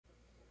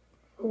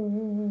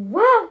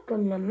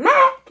Welcome to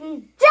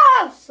Mikey's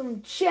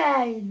Awesome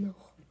Channel.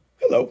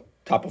 Hello,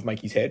 top of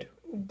Mikey's head.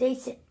 Day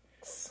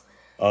 6.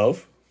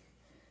 Of?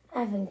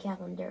 Advent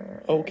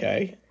calendar.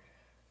 Okay.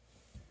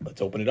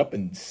 Let's open it up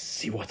and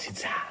see what's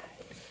inside.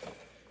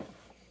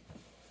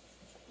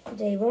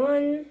 Day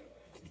 1.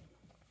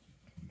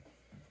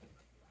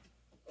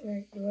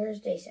 Where's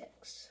day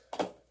 6?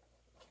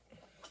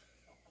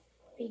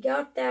 We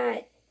got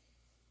that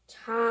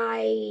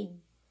TIE...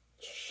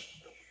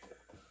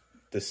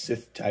 The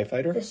Sith TIE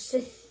Fighter? The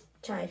Sith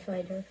TIE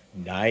Fighter.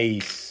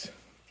 Nice.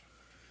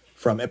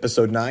 From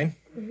episode 9?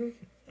 Mm-hmm.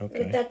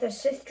 Okay. That the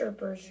Sith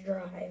Troopers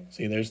drive.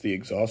 See, there's the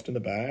exhaust in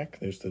the back.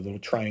 There's the little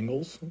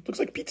triangles. Looks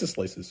like pizza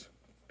slices.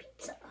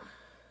 Pizza.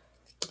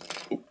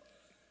 Ooh.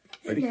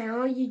 Ready? And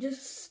now you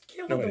just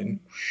killed No, them. I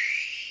didn't.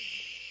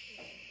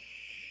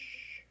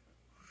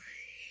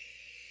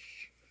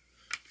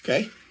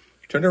 Okay.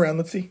 Turn it around.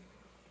 Let's see.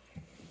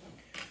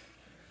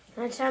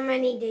 That's how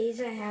many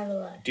days I have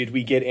left. Did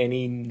we get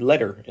any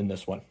letter in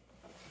this one?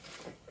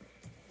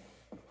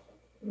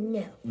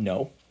 No.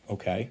 No.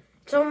 Okay.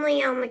 It's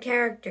only on the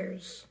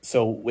characters.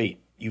 So, wait.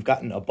 You've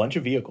gotten a bunch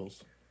of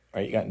vehicles,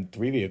 right? You've gotten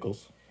 3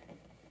 vehicles,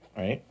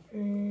 right?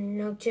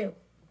 No, 2.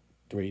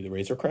 3. The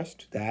Razor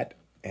Crest, that,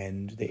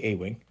 and the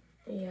A-Wing,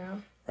 Yeah.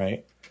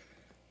 right?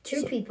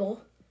 2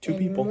 people. 2 and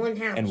people. 1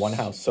 house. And 1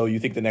 house. So you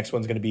think the next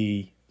one's going to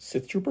be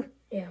Sith Trooper?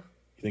 Yeah.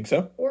 You think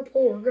so? Or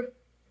Porg.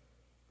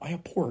 Why a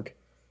Porg?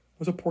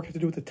 What does a Porg have to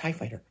do with the TIE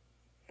Fighter?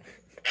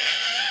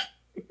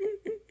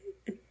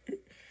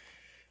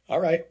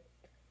 All right.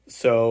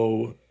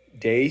 So,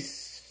 day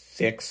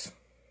 6.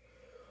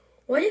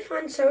 What if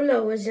Han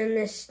Solo was in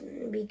this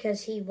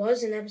because he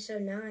was in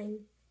episode 9?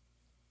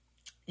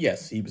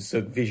 Yes, he was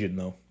a vision,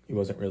 though. He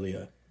wasn't really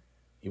in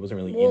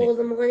Well, it.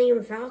 the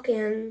Millennium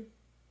Falcon.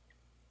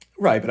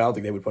 Right, but I don't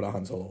think they would put a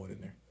Han Solo one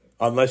in there.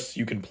 Unless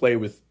you can play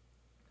with,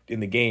 in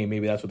the game,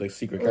 maybe that's what the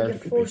secret character Like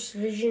a could Force be.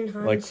 Vision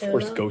Han Like Solo.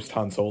 Force Ghost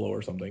Han Solo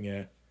or something,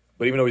 yeah.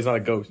 But even though he's not a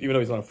ghost, even though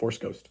he's not a Force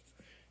Ghost,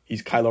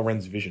 he's Kylo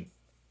Ren's vision.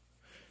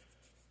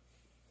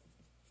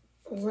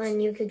 Well, then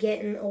you could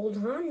get an old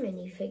Han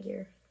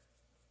minifigure.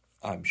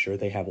 I'm sure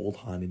they have old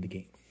Han in the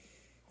game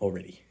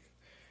already.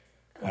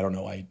 I don't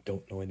know. I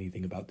don't know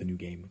anything about the new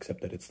game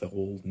except that it's the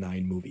whole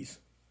 9 movies.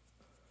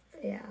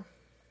 Yeah.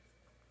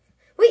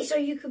 Wait, so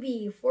you could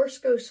be Force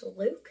Ghost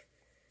Luke?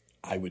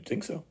 I would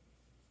think so.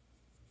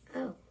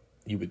 Oh.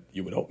 You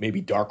would hope maybe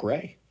Dark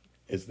Rey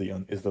is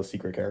the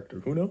secret character.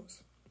 Who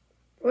knows?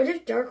 What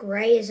if Dark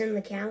Rey is in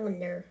the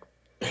calendar?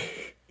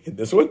 In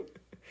this one,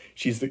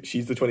 she's the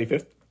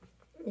 25th,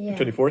 Yeah.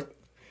 24th.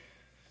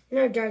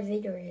 No, Darth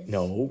Vader is.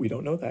 No, we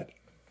don't know that.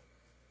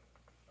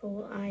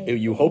 Well,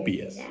 You hope he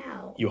is.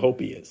 Out. You hope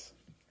he is,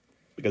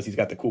 because he's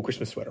got the cool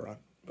Christmas sweater on.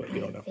 But you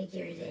don't know.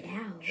 Figured it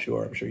out.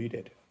 Sure, I'm sure you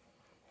did.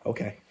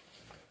 Okay.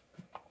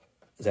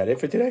 Is that it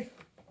for today?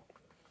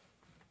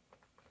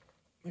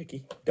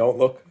 Mikey, don't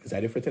look. Is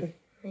that it for today?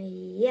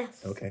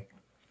 Yes. Okay.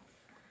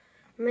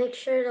 Make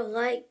sure to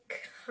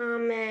like,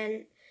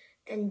 comment,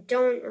 and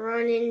don't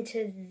run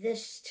into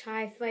this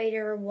TIE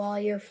fighter while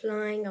you're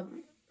flying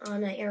on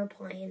an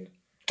airplane.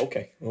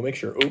 Okay, we'll make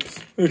sure. Oops.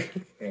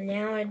 And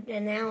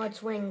now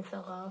its wing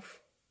fell off.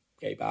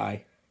 Okay,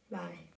 bye. Bye.